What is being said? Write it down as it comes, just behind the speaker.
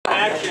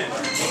action.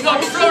 Go,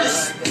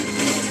 Protist!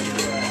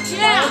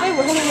 Yeah!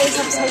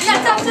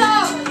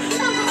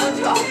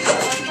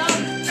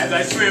 As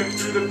I swim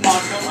through the pond,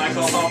 I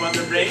go home on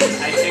the rain.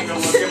 I take a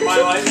look at my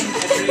life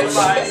and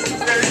realize it's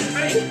very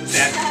strange.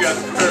 That's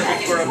just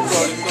perfect for a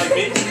protist like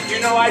me.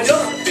 You know I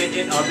don't fit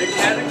in other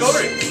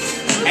categories.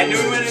 And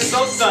when it's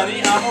so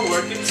sunny, I'm a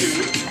working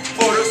too.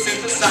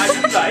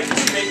 Photosynthesizing light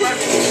to make my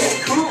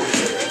food cool.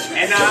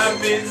 And I've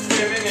been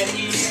swimming and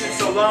eating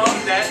so long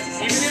that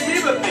even the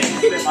amoeba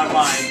thinks that my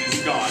mind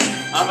is gone.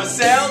 I'm a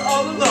cell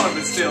all alone,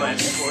 but still an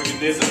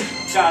organism.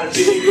 Got a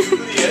big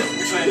nucleus,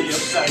 plenty of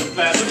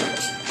cytoplasm.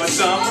 But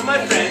some of my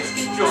friends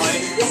keep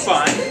joining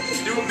combined to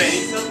do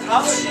many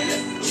psychology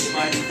that looks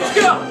mighty fun.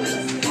 Go!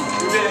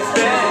 We've been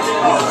spending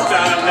most of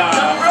our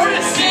lives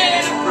living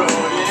in a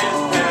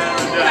protist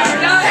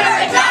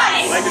paradise.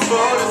 Like a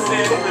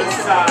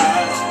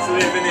photosynthesize,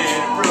 living in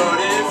a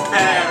protist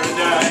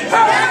paradise.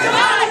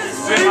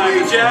 Swim like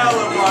a gel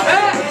of water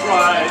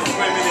twice,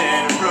 swimming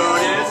in a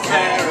protist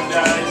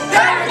paradise.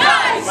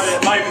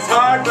 But life is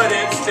hard, but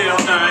it's still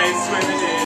nice.